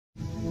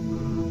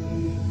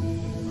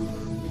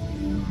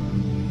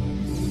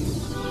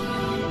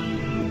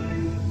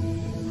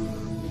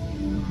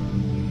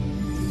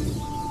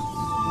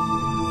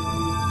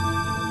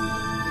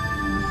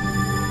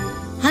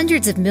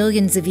Hundreds of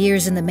millions of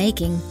years in the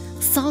making,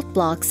 salt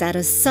blocks add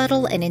a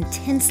subtle and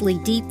intensely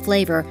deep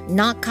flavor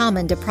not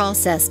common to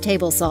processed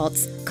table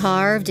salts.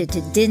 Carved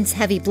into dense,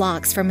 heavy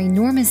blocks from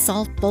enormous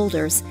salt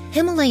boulders,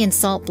 Himalayan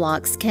salt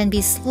blocks can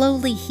be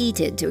slowly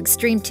heated to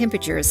extreme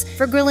temperatures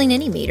for grilling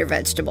any meat or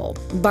vegetable.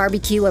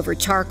 Barbecue over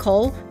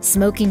charcoal,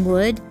 smoking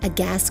wood, a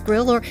gas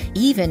grill, or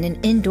even an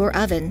indoor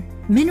oven.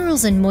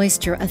 Minerals and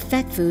moisture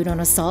affect food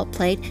on a salt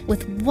plate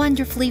with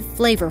wonderfully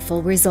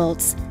flavorful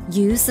results.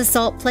 Use the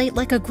salt plate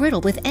like a griddle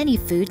with any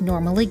food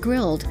normally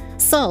grilled.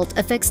 Salt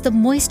affects the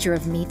moisture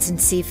of meats and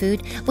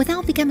seafood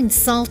without becoming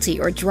salty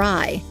or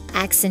dry,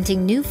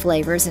 accenting new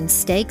flavors in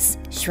steaks,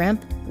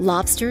 shrimp,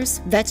 lobsters,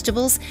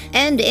 vegetables,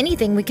 and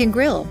anything we can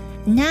grill.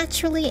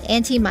 Naturally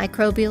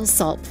antimicrobial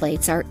salt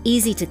plates are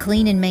easy to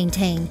clean and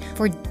maintain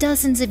for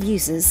dozens of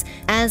uses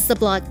as the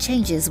block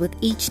changes with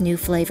each new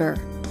flavor.